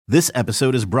This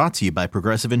episode is brought to you by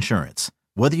Progressive Insurance.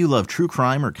 Whether you love true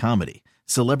crime or comedy,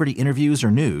 celebrity interviews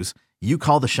or news, you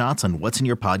call the shots on what's in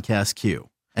your podcast queue.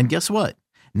 And guess what?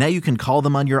 Now you can call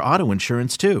them on your auto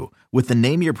insurance too with the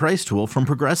Name Your Price tool from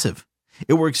Progressive.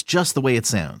 It works just the way it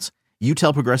sounds. You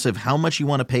tell Progressive how much you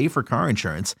want to pay for car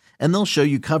insurance, and they'll show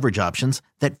you coverage options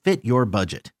that fit your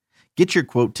budget. Get your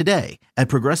quote today at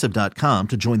Progressive.com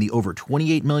to join the over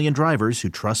 28 million drivers who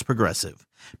trust Progressive.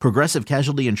 Progressive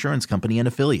Casualty Insurance Company and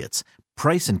Affiliates.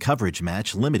 Price and coverage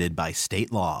match limited by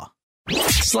state law.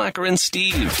 Slacker and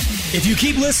Steve. If you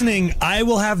keep listening, I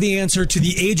will have the answer to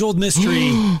the age-old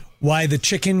mystery why the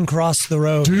chicken crossed the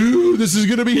road. Dude, this is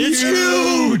going to be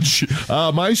huge.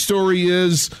 My story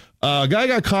is a guy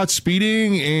got caught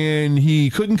speeding, and he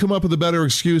couldn't come up with a better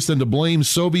excuse than to blame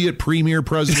Soviet Premier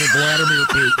President Vladimir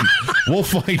Putin. We'll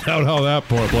find out how that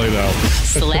played out.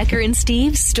 Slacker and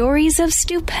Steve, stories of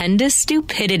stupendous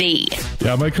stupidity.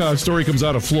 Yeah, my story comes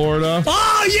out of Florida.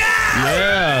 Oh, yeah!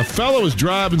 Yeah, a fellow was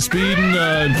driving, speeding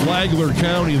in Flagler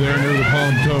County there near the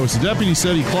Palm Coast. The deputy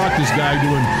said he clocked this guy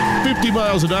doing 50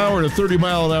 miles an hour at a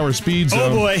 30-mile-an-hour speed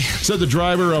zone. Oh, boy. Said the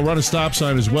driver run a stop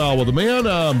sign as well. Well, the man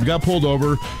got pulled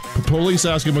over. Police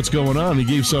asked him what's going on. He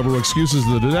gave several excuses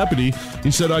to the deputy.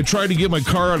 He said, I tried to get my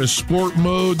car out of sport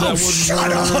mode. That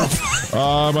shut up.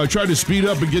 I tried to speed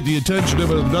up and get the attention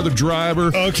of another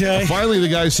driver. Okay. Finally, the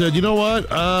guy said, you know what?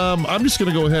 I'm just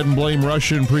going to go ahead and blame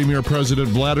Russian Premier President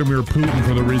Vladimir Putin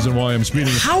for the reason why I'm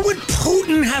speeding. How would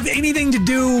Putin have anything to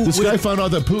do This guy found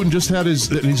out that Putin just had he's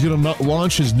going to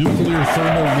launch his nuclear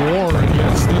thermal war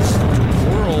against this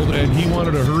world, and he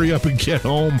wanted to hurry up and get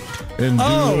home and do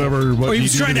whatever. What he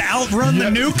was trying to outrun the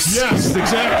nukes? Yes,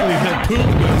 exactly. That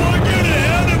Putin. Get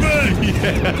ahead of it!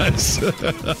 Yes.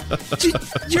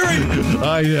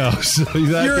 I know. So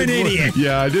You're an idiot.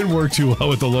 Yeah, it didn't work too well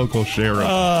with the local sheriff.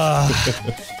 All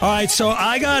right, so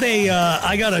I got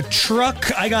a truck.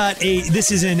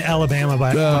 This is in Alabama,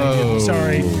 by the way.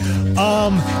 Sorry.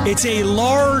 It's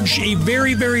a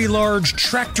very, very large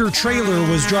tractor trailer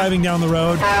was driving down the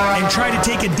road and tried to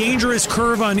take a dangerous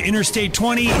curve on Interstate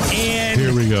 20 and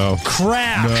here we go.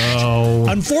 Crashed. No.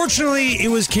 Unfortunately, it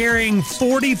was carrying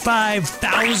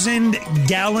 45,000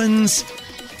 gallons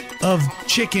of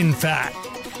chicken fat.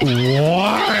 What?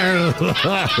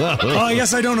 I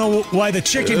guess I don't know why the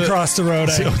chicken crossed the road.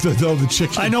 The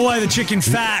chicken. I know why the chicken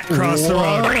fat crossed the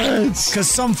road. Because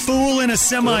some fool in a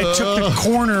semi took the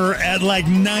corner at like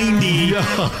 90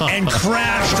 and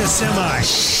crashed a semi.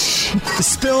 The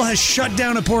spill has shut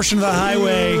down a portion of the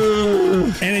highway,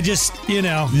 and it just,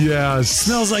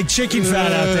 smells like chicken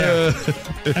fat out there.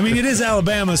 I mean, it is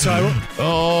Alabama, so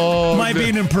might be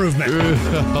an improvement.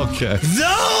 Okay.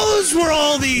 Those were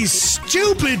all these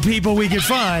stupid people we could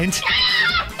find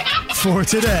for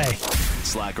today.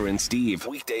 Slacker and Steve,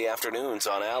 weekday afternoons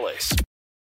on Alice.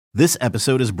 This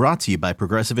episode is brought to you by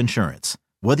Progressive Insurance.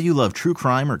 Whether you love true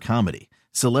crime or comedy,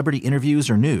 celebrity interviews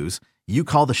or news, you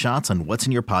call the shots on what's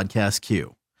in your podcast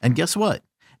queue. And guess what?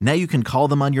 Now you can call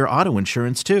them on your auto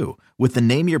insurance too with the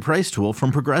Name Your Price tool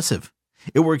from Progressive.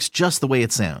 It works just the way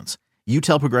it sounds. You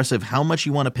tell Progressive how much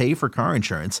you want to pay for car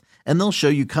insurance, and they'll show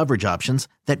you coverage options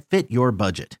that fit your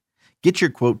budget. Get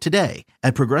your quote today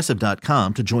at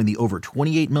Progressive.com to join the over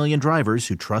 28 million drivers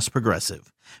who trust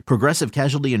Progressive. Progressive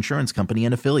Casualty Insurance Company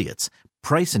and Affiliates.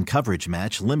 Price and coverage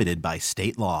match limited by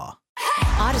state law.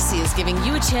 Odyssey is giving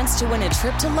you a chance to win a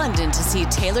trip to London to see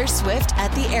Taylor Swift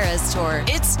at the Eras Tour.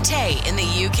 It's Tay in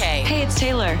the UK. Hey, it's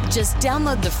Taylor. Just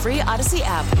download the free Odyssey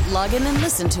app, log in and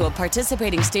listen to a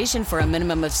participating station for a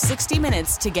minimum of 60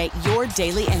 minutes to get your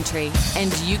daily entry.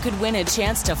 And you could win a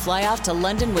chance to fly off to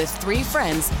London with 3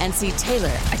 friends and see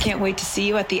Taylor. I can't wait to see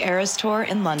you at the Eras Tour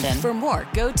in London. For more,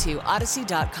 go to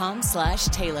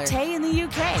odyssey.com/Taylor. Tay in the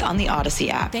UK. On the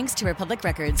Odyssey app. Thanks to Republic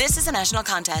Records. This is a national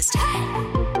contest.